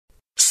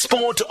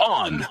Sport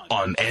on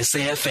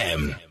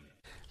SAFM.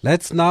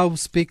 Let's now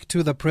speak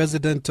to the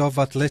president of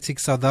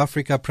Athletics South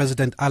Africa,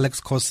 President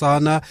Alex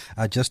Kosana,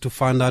 just to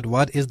find out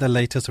what is the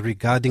latest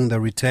regarding the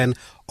return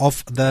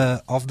of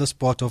the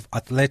sport of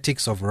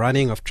athletics, of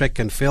running, of track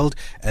and field.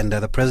 And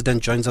the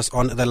president joins us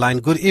on the line.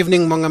 Good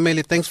evening,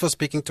 Mongameli. Thanks for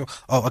speaking to...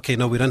 Oh, okay,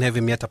 no, we don't have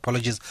him yet.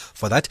 Apologies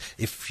for that.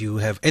 If you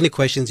have any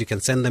questions, you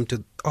can send them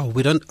to...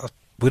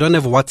 We don't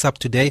have WhatsApp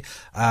today.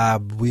 Our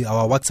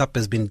WhatsApp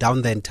has been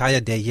down the entire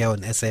day here on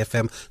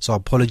SAFM, so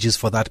apologies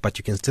for that, but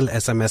you can still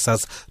SMS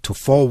us to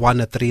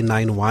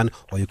 41391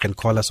 or you can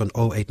call us on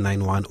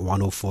 0891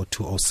 104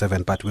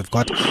 207. But we've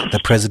got the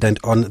president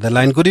on the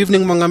line. Good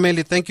evening,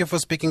 Mongameli. Thank you for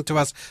speaking to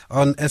us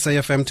on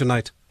SAFM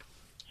tonight.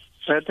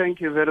 Thank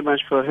you very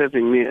much for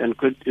having me, and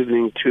good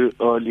evening to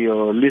all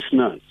your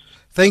listeners.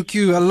 Thank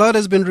you. A lot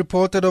has been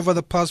reported over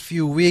the past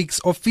few weeks.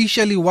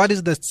 Officially, what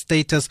is the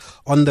status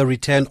on the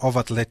return of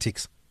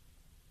athletics?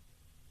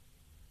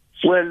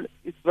 Well,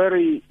 it's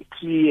very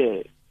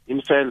clear,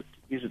 in fact,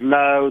 it's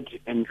loud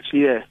and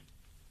clear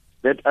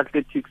that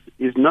athletics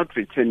is not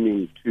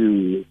returning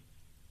to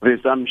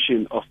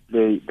resumption of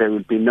play. There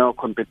will be no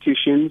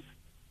competitions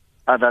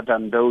other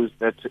than those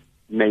that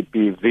may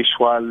be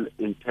visual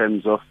in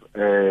terms of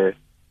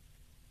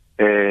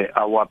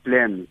our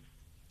plans.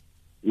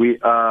 We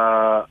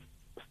are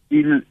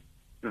still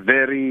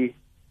very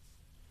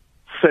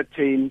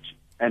certain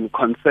and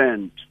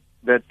concerned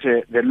that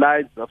the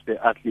lives of the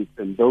athletes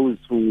and those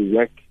who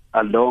work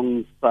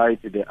alongside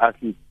the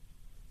athletes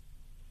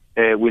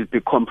will be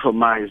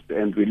compromised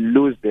and will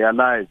lose their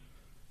lives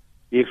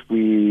if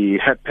we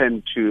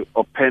happen to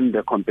open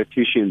the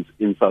competitions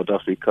in South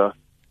Africa.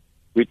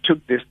 We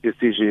took this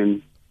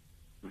decision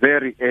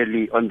very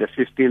early on the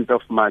 15th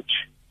of March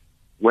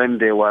when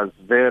there was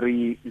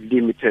very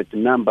limited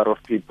number of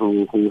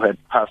people who had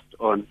passed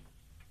on.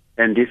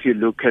 And if you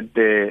look at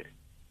the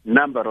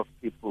number of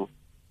people,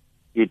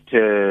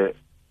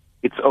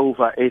 it's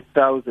over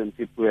 8,000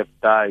 people who have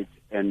died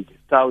and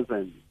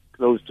thousands,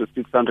 close to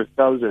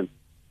 600,000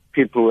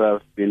 people who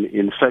have been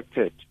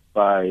infected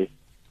by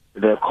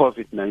the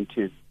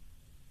COVID-19.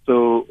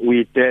 So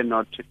we dare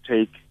not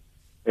take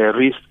a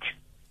risk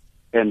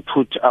and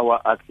put our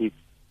athletes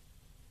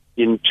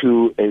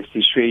into a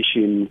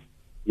situation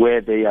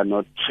where they are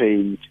not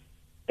trained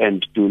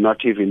and do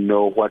not even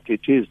know what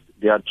it is.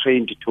 They are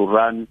trained to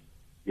run,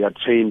 they are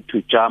trained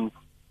to jump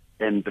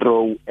and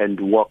throw and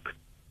walk,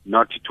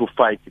 not to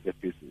fight the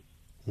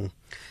business.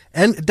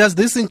 And does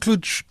this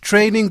include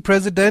training,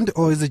 President,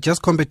 or is it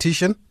just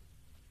competition?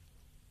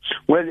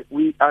 Well,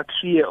 we are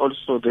clear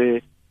also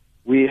there.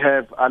 We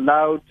have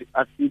allowed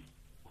athletes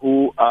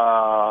who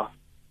are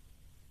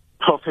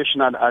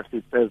professional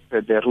athletes as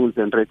per the rules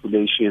and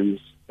regulations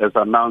as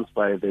announced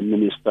by the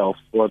Minister of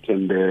Sport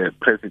and the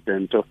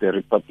President of the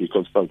Republic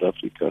of South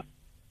Africa,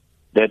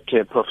 that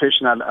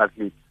professional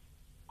athletes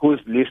whose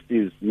list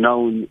is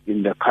known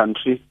in the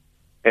country,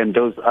 and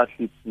those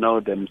athletes know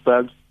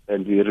themselves,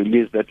 and we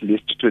release that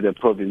list to the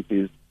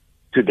provinces,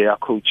 to their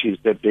coaches,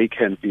 that they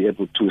can be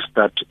able to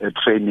start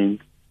training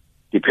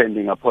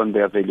depending upon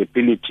the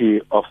availability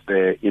of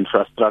the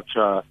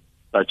infrastructure,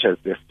 such as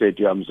the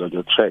stadiums or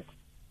the tracks.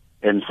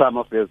 And some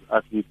of those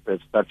athletes have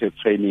started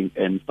training,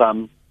 and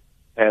some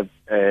have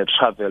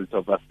traveled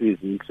overseas,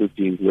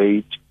 including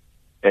Wade,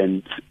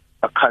 and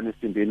Akani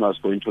Simbine was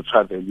going to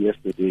travel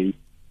yesterday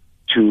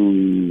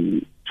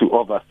to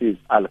overseas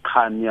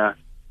Alcania,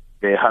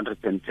 the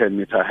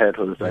 110-meter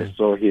hurdles. I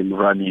saw him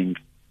running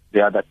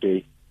the other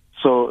day.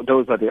 So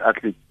those are the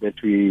athletes that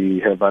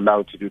we have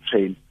allowed to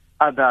train.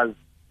 Others,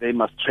 they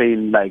must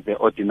train like the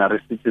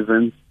ordinary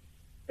citizens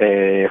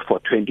for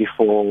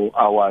 24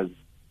 hours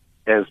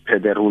as per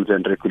the rules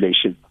and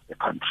regulations of the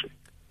country.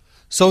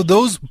 So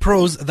those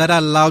pros that are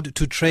allowed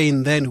to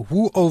train, then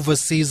who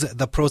oversees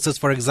the process?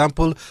 For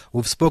example,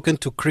 we've spoken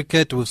to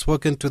cricket, we've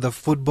spoken to the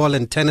football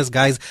and tennis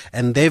guys,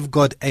 and they've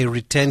got a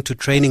return to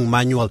training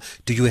manual.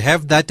 Do you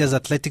have that as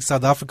Athletics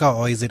South Africa,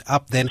 or is it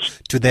up then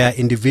to their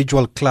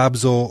individual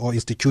clubs or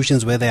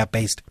institutions where they are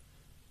based?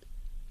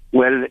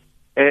 Well,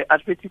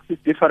 athletics is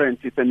different.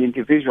 It's an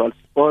individual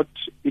sport.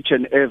 Each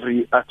and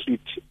every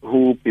athlete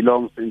who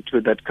belongs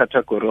into that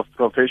category of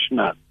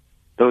professional,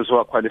 those who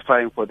are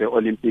qualifying for the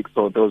Olympics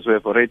or those who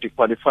have already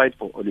qualified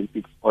for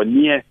Olympics or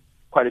near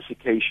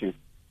qualification,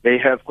 they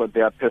have got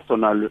their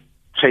personal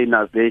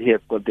trainers, they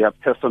have got their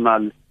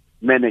personal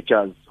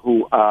managers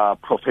who are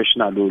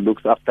professional, who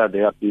looks after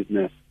their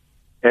business.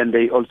 And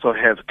they also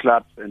have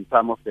clubs, and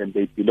some of them,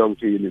 they belong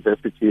to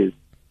universities.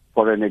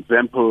 For an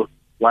example,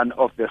 one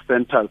of the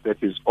centers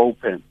that is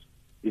open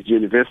is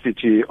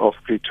University of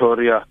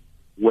Pretoria,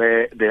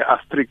 where there are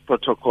strict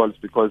protocols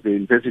because the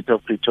University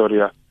of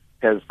Pretoria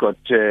has got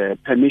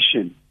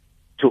permission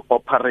to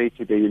operate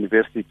the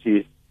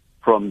university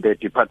from the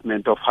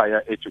Department of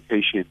Higher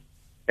Education.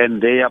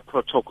 And their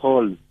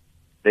protocols,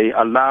 they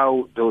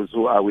allow those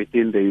who are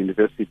within the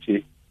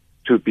university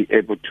to be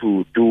able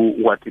to do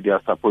what they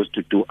are supposed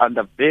to do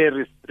under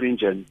very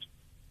stringent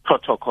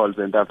protocols.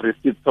 And I've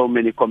received so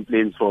many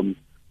complaints from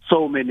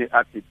so many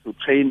athletes who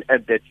train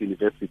at that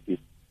university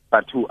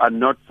but who are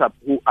not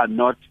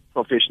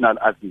professional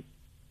athletes,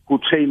 who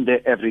train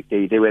there every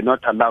day. They were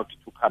not allowed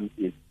to come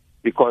in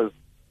because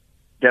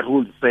the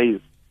rule says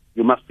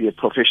you must be a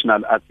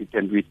professional athlete,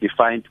 and we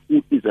defined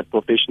who is a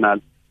professional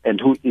and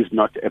who is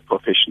not a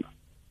professional.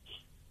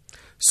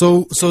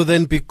 So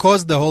then,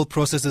 because the whole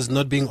process is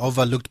not being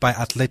overlooked by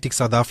Athletics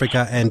South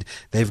Africa and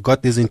they've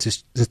got these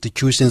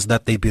institutions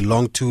that they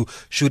belong to,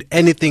 should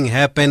anything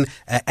happen,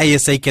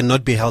 ASA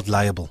cannot be held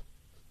liable?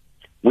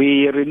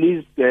 We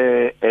released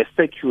a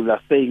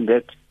circular saying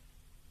that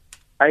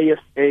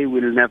ASA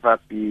will never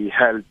be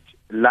held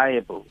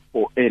liable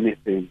for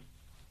anything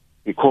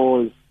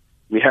because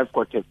we have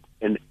got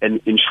an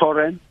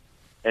insurance,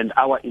 and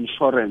our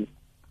insurance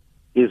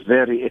is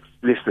very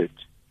explicit.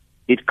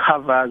 It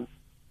covers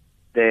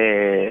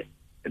the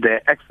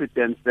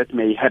accidents that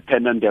may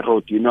happen on the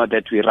road. You know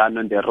that we run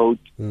on the road.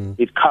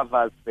 It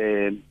covers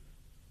the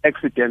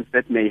accidents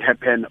that may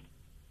happen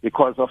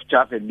because of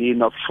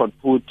javelin, of shot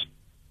put,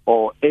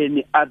 or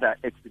any other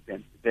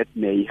accident that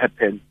may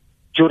happen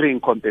during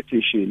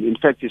competition. In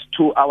fact, it's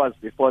 2 hours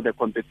before the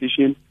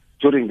competition,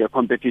 during the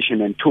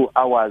competition, and 2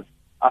 hours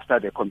after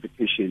the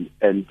competition.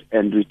 And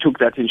we took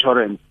that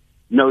insurance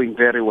knowing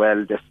very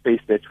well the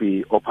space that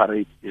we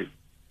operate in.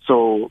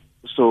 So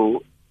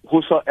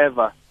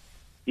whosoever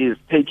is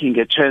taking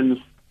a chance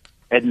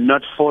and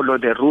not follow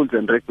the rules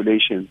and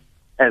regulations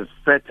as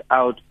set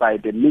out by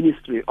the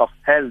Ministry of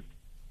Health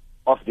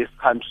of this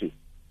country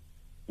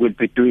will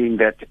be doing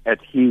that at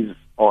his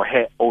or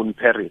her own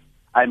peril.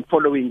 I'm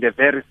following the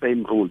very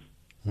same rules.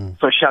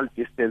 Social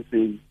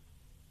distancing,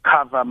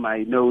 cover my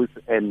nose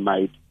and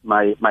my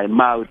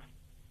mouth,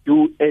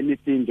 do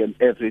anything and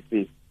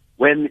everything.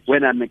 When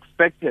I'm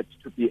expected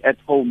to be at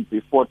home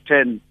before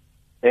 10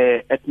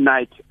 at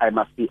night, I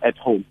must be at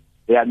home.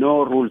 There are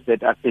no rules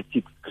that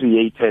Athletics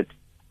created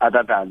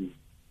other than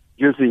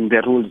using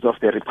the rules of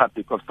the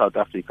Republic of South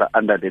Africa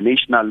under the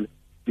National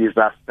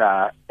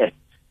Disaster Act.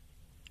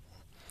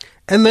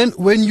 And then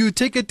when you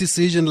take a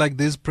decision like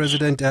this,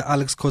 President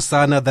Alex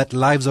Kosana, that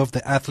lives of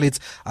the athletes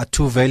are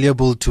too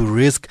valuable to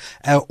risk,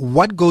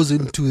 what goes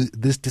into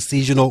this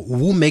decision, or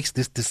who makes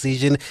this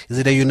decision? Is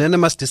it a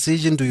unanimous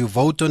decision? Do you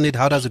vote on it?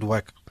 How does it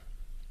work?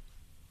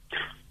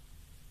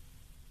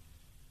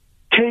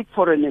 Take,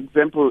 for an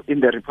example, in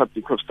the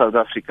Republic of South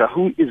Africa,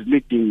 who is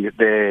leading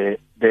the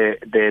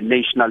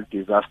National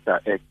Disaster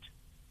Act?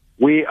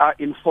 We are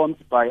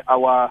informed by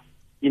our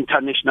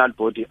international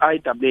body.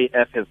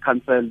 IAAF has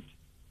cancelled.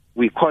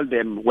 We call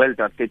them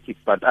World Athletics,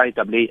 but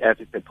IAAF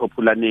is a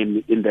popular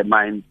name in the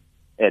mind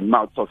and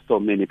mouths of so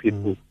many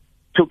people.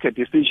 Took a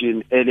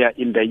decision earlier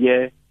in the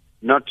year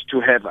not to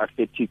have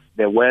athletics,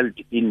 the World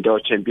Indoor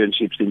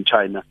Championships in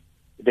China.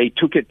 They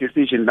took a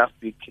decision last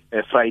week,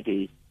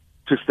 Friday,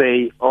 to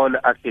say all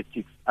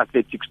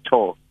athletics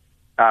tour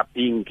are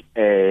being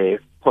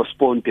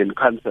postponed and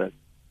cancelled.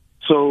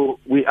 So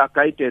we are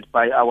guided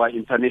by our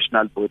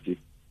international body.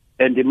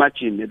 And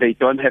imagine, they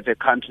don't have a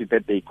country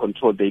that they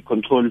control. They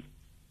control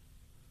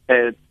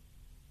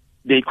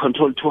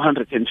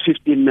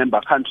 215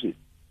 member countries.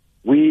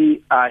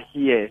 We are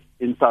here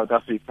in South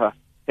Africa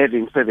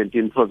having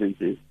 17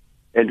 provinces,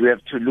 and we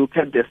have to look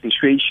at the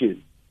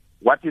situation.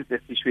 What is the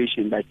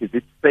situation like? Is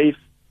it safe?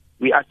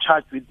 We are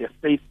charged with the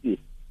safety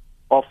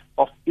of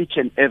each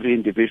and every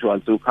individual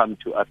who come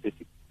to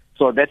athletics.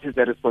 So that is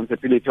the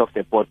responsibility of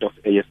the board of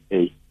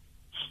ASA.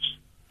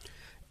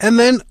 And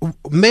then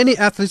many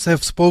athletes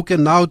have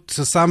spoken out.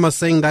 Some are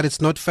saying that it's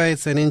not fair,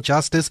 it's an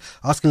injustice,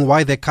 asking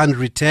why they can't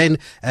return.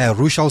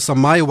 Rushal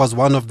Samai was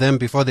one of them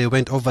before they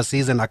went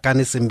overseas, and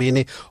Akani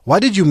Simbini.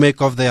 What did you make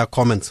of their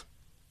comments?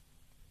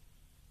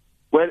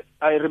 Well,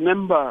 I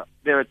remember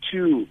there were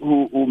two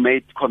who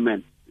made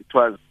comments. It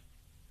was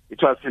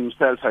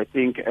himself, I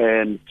think,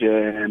 and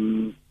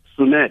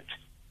Sunet.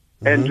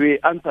 And we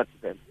answered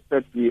them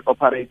that we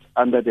operate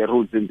under the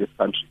rules in this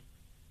country.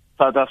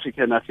 South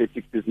African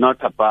athletics is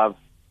not above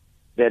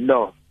the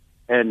law,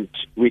 and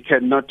we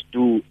cannot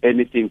do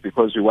anything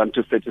because we want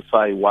to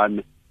satisfy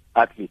one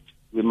athlete.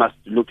 We must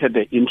look at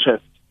the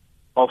interest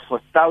of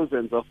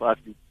thousands of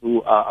athletes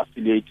who are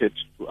affiliated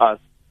to us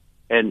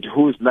and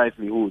whose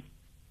livelihoods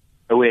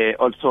were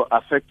also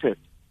affected,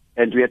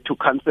 and we had to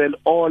cancel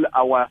all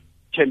our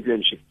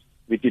championships.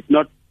 We did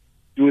not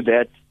do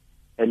that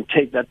and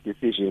take that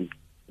decision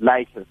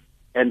lightly.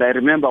 And I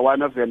remember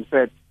one of them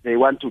said they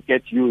want to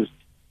get used.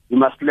 We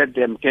must let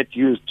them get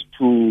used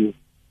to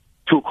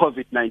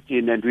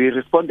COVID-19. And we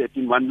responded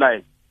in one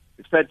line.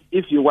 We said,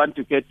 if you want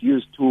to get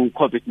used to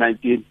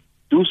COVID-19,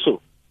 do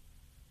so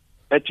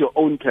at your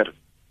own peril.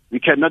 We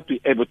cannot be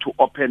able to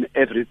open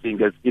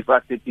everything as if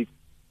athletics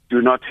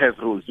do not have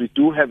rules. We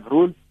do have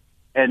rules,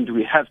 and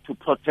we have to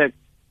protect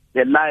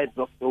the lives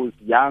of those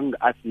young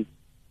athletes,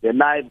 the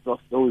lives of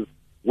those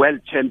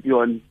world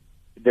champions,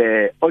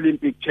 the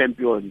Olympic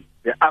champions,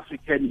 the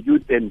African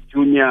youth and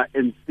junior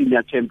and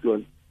senior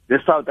champions, the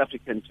South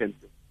African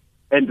champions.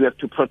 And we have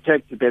to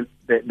protect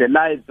the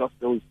lives of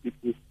those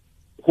people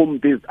whom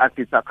these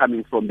athletes are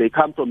coming from. They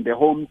come from their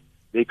homes,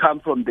 they come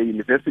from the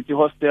university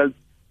hostels,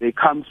 they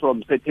come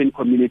from certain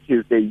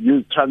communities, they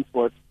use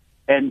transport,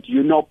 and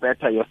you know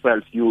better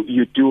yourself.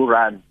 You do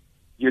run.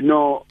 You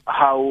know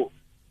how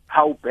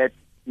bad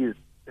is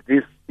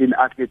this in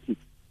athletics.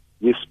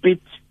 We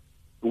spit,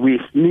 we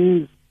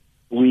sneeze,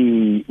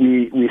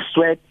 we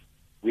sweat,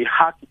 we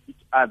hug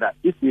each other.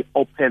 If we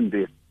open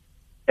this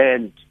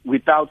and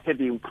without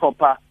having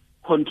proper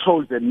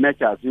controls and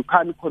measures, you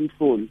can't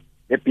control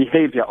the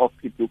behavior of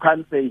people. You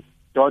can't say,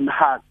 don't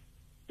hug,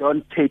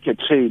 don't take a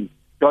train,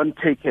 don't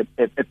take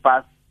a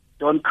bus,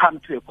 don't come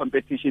to a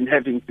competition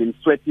having been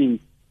sweating,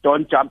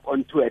 don't jump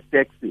onto a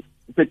taxi.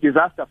 It's a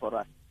disaster for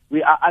us.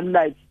 We are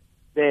unlike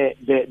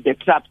the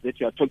clubs that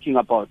you are talking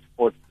about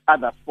or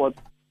other sports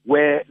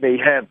where they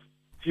have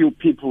few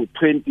people,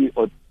 20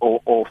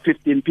 or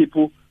 15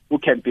 people who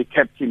can be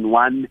kept in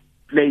one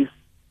place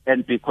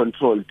and be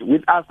controlled.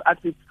 With us,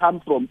 athletes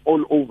come from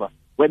all over.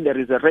 When there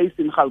is a race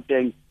in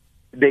Gauteng,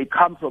 they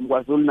come from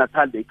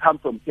KwaZulu-Natal, they come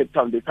from Cape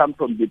Town, they come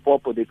from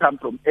Limpopo, they come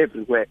from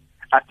everywhere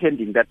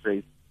attending that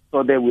race.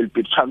 So they will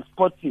be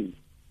transporting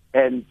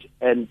and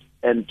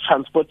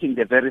transporting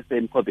the very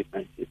same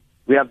COVID-19.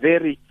 We are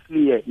very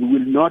clear, we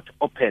will not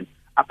open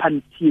up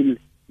until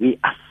we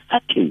are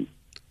certain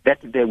that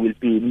there will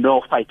be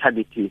no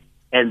fatality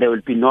and there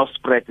will be no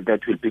spread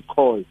that will be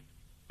caused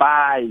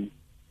by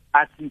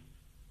athletes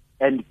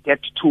and get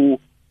to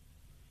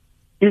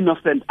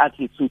innocent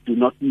athletes who do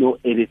not know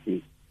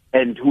anything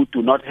and who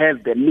do not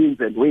have the means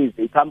and ways.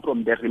 They come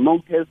from the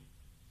remotest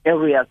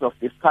areas of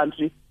this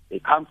country. They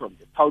come from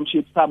the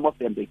townships. Some of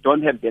them, they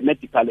don't have the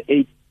medical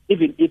aid.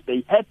 Even if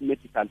they had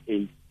medical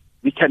aid,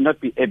 we cannot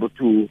be able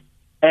to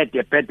add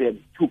a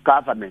burden to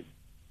government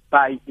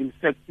by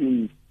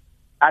infecting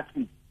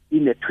athletes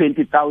in a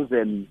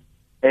 20,000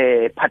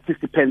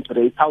 participants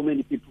race. How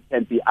many people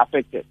can be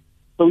affected?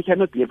 So we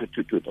cannot be able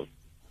to do those.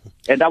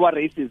 And our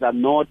races are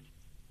not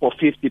for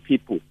 50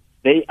 people.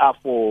 They are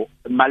for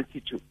a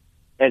multitude.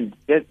 And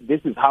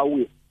this is how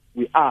we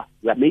are.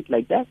 We are made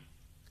like that.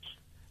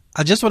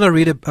 I just want to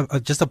read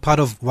just a part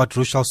of what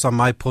Rushal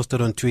Samai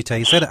posted on Twitter.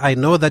 He said, I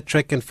know that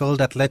track and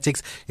field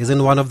athletics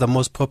isn't one of the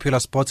most popular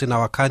sports in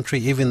our country,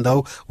 even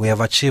though we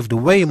have achieved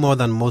way more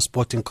than most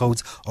sporting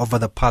codes over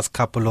the past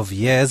couple of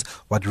years.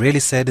 What really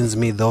saddens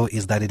me, though,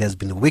 is that it has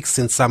been weeks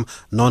since some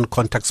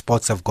non-contact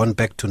sports have gone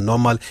back to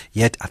normal,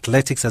 yet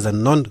athletics as a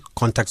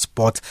non-contact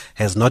sport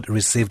has not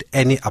received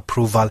any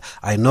approval.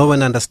 I know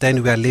and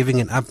understand we are living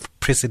in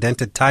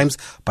unprecedented times,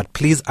 but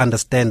please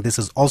understand this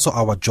is also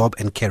our job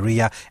and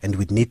career, and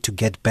we need to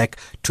get back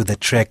to the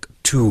track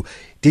too.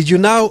 Did you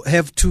now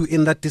have to,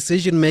 in that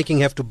decision making,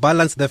 have to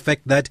balance the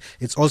fact that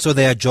it's also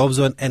their jobs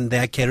and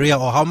their career,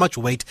 or how much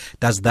weight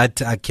does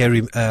that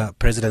carry,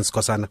 President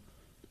Skhosana?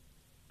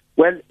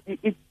 Well,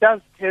 it does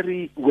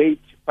carry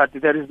weight, but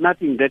there is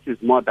nothing that is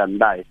more than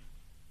life.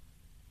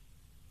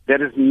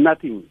 There is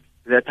nothing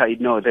that I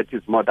know that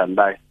is more than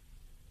life.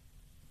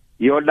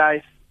 Your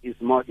life is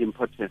more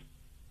important.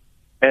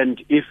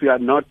 And if you are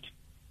not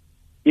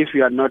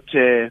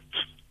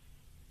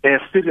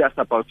serious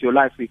about your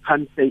life, we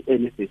can't say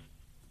anything.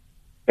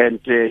 And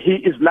he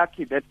is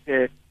lucky that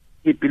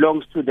he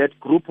belongs to that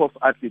group of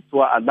athletes who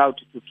are allowed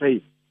to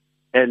train.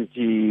 And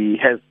he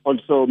has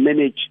also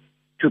managed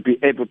to be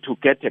able to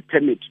get a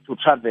permit to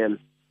travel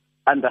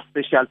under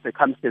special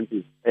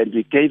circumstances. And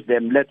we gave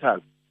them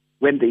letters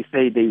when they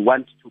say they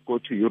want to go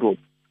to Europe.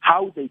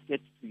 How they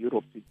get to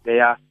Europe is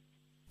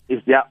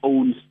their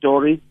own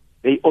story.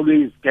 They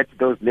always get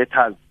those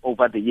letters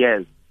over the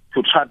years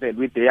to travel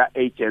with their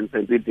agents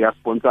and with their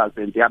sponsors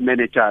and their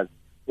managers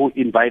who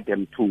invite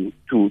them to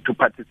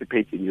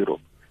participate in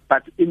Europe.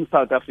 But in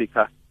South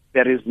Africa,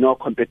 there is no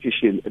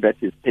competition that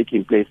is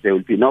taking place. There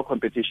will be no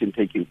competition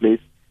taking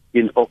place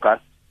in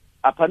August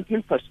up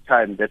until such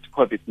time that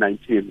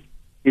COVID-19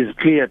 is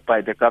cleared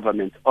by the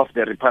government of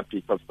the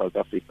Republic of South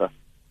Africa,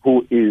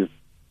 who is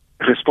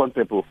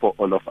responsible for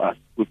all of us,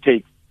 who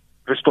takes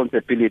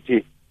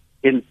responsibility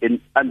in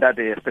under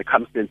the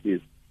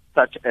circumstances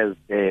such as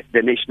the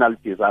national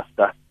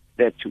disaster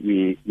that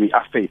we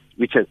are faced,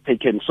 which has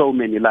taken so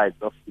many lives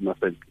of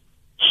innocent people.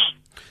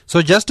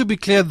 So just to be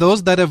clear,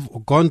 those that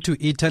have gone to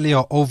Italy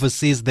or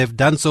overseas, they've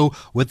done so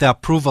with the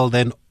approval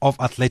then of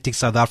Athletics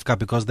South Africa,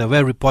 because there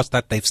were reports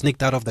that they've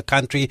sneaked out of the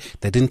country.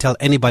 They didn't tell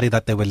anybody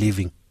that they were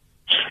leaving.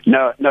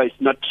 No, it's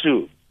not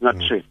true. Not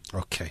true.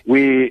 Okay.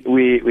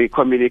 We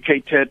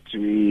communicated,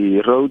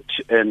 we wrote,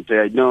 and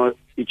I know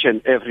each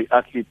and every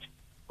athlete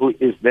who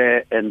is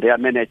there, and their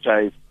manager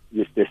is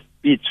Mr.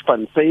 Speech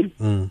Van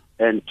Sale,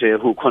 and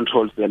who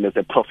controls them as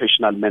a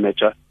professional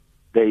manager.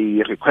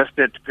 They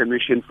requested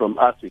permission from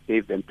us. We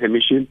gave them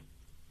permission,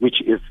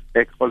 which is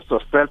also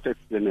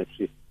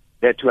self-explanatory,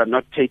 that we are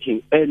not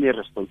taking any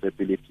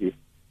responsibility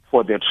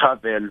for the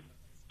travel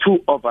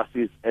to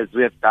overseas as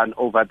we have done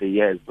over the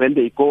years. When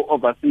they go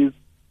overseas,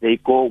 they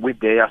go with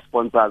their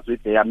sponsors,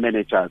 with their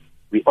managers.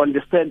 We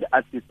understand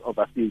athletes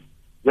overseas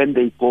when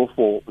they go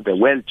for the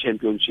World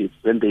Championships,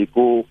 when they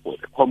go for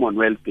the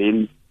Commonwealth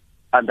Games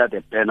under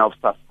the banner of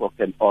SASCOC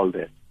and all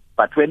that.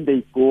 But when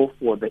they go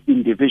for the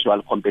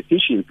individual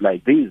competitions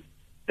like this,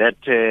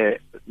 that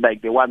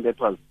like the one that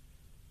was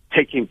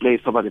taking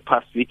place over the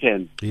past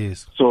weekend.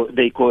 Yes. So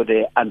they go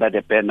there under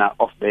the banner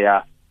of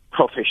their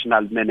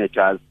professional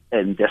managers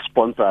and their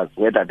sponsors,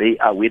 whether they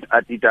are with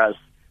Adidas,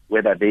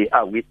 whether they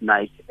are with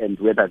Nike, and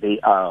whether they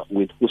are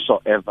with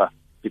whosoever,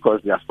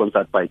 because they are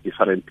sponsored by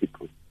different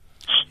people.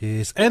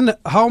 Yes. And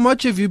how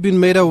much have you been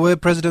made aware,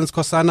 President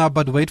Skhosana,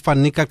 about Wade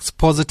van Niekerk's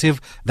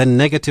positive, then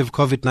negative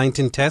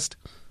COVID-19 test?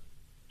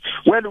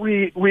 Well,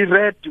 we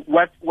read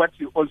what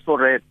you also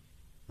read.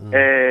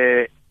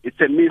 It's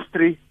a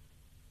mystery.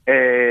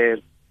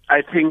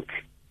 I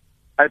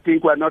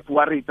think we're not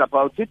worried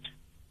about it.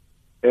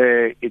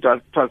 It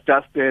was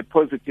just a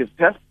positive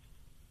test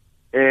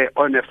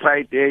on a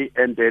Friday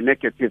and a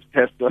negative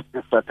test on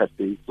a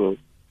Saturday. So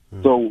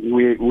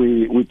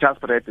we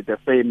just read the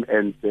same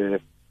and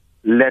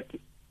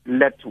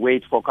let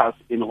Wade focus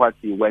in what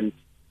he went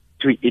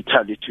to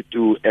Italy to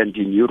do and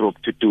in Europe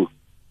to do.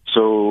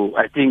 So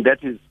I think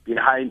that is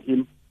behind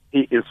him.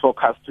 He is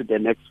focused to the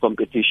next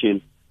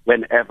competition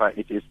whenever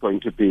it is going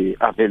to be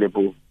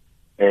available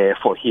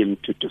for him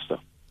to do so.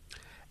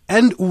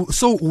 And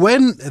so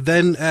when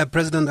then,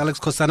 President Alex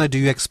Skhosana, do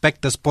you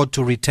expect the sport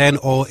to return,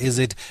 or is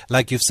it,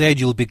 like you've said,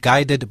 you'll be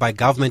guided by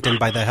government and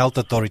by the health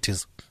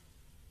authorities?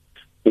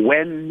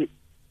 When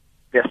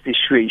the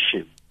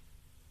situation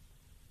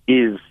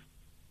is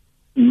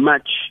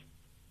much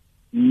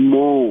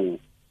more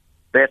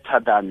better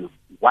than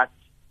what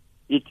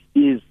it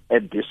is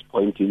at this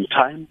point in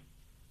time,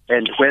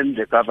 and when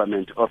the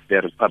government of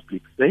the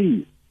Republic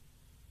says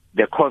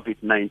the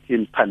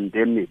COVID-19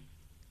 pandemic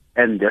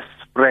and the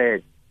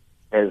spread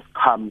has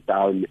come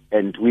down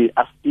and we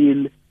are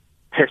still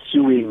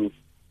pursuing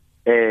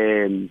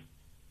the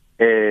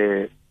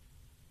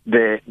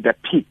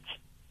peak.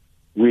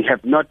 We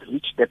have not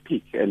reached the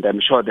peak, and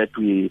I'm sure that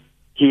we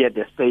hear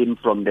the same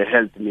from the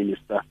health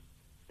minister.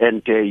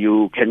 And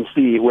you can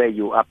see where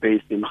you are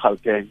based in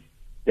Gauteng.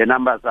 The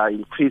numbers are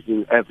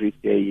increasing every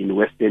day in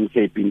Western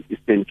Cape, in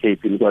Eastern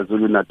Cape, in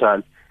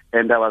KwaZulu-Natal.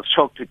 And I was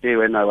shocked today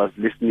when I was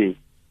listening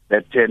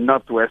that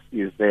Northwest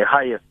is the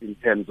highest in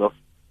terms of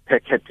per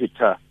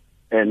capita.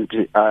 And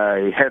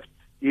I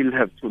still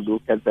have to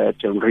look at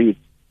that and read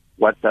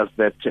what does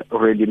that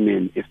really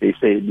mean if they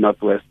say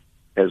Northwest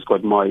has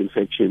got more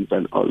infections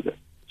and all that.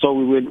 So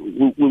we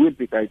will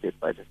be guided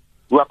by that.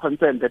 We are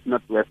concerned that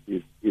Northwest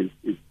is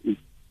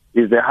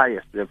the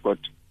highest. They've got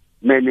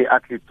many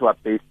athletes who are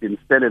based in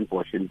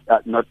Stellenbosch, in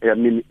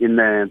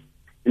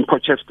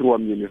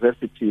Potchefstroom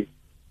University,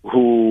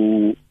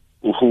 who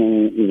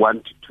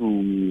want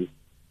to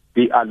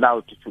be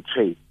allowed to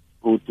train,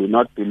 who do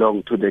not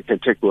belong to the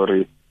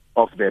category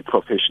of the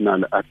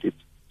professional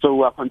athletes. So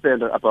we are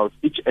concerned about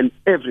each and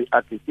every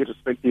athlete,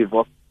 irrespective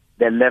of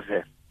the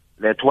level,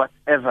 that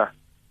whatever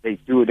they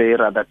do, they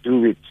rather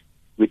do it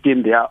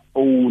within their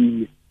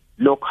own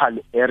local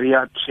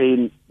area,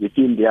 train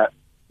within their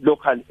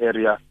local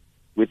area,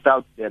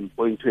 without them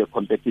going to a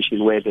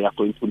competition where they are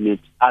going to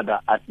meet other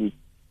athletes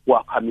who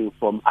are coming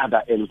from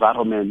other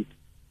environments,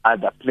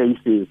 other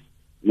places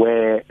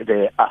where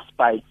there are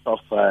spikes of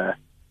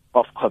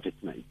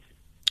COVID-19.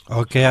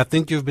 Okay, I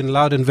think you've been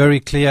loud and very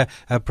clear,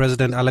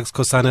 President Alex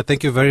Skhosana.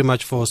 Thank you very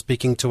much for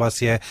speaking to us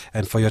here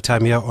and for your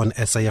time here on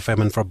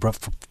SAFM and for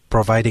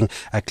providing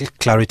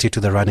clarity to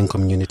the running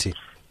community.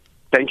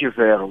 Thank you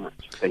very much.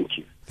 Thank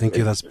you. Thank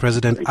you. That's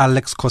President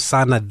Alex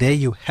Skhosana. There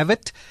you have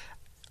it.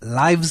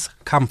 Lives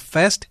come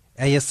first.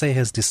 ASA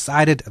has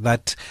decided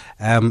that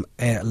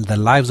the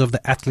lives of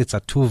the athletes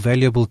are too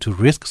valuable to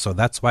risk, so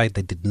that's why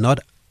they did not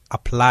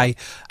apply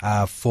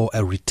for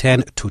a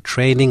return to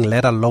training,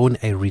 let alone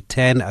a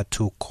return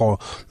to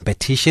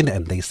competition.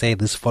 And they say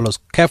this follows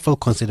careful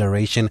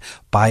consideration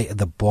by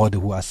the board,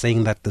 who are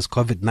saying that this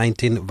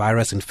COVID-19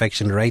 virus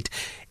infection rate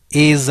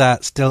is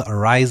still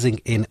rising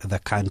in the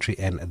country,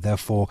 and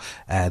therefore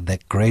the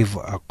grave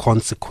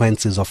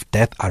consequences of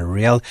death are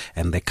real,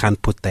 and they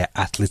can't put their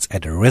athletes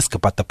at risk.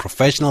 But the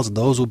professionals,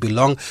 those who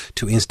belong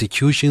to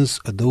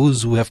institutions,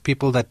 those who have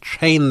people that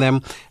train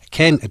them,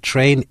 can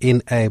train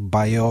in a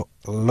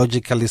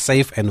biologically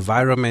safe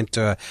environment,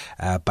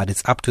 but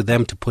it's up to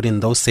them to put in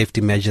those safety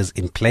measures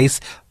in place.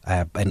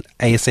 And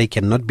ASA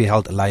cannot be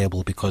held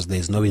liable because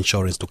there's no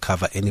insurance to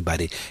cover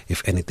anybody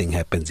if anything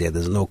happens here.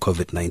 There's no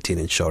COVID-19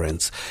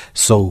 insurance.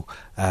 So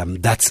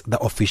that's the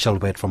official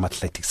word from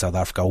Athletics South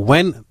Africa.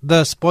 When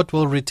the sport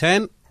will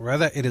return,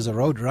 whether it is a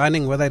road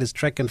running, whether it is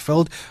track and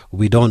field,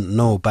 we don't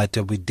know. But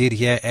we did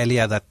hear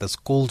earlier that the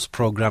schools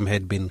program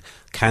had been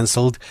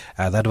cancelled.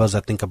 That was,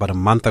 I think, about a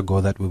month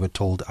ago that we were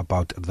told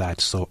about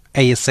that. So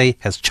ASA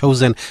has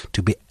chosen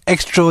to be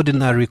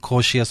extraordinarily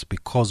cautious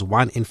because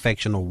one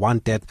infection or one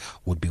death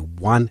would be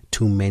one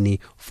too many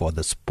for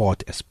the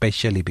sport,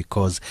 especially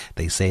because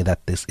they say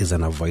that this is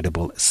an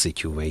avoidable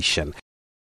situation.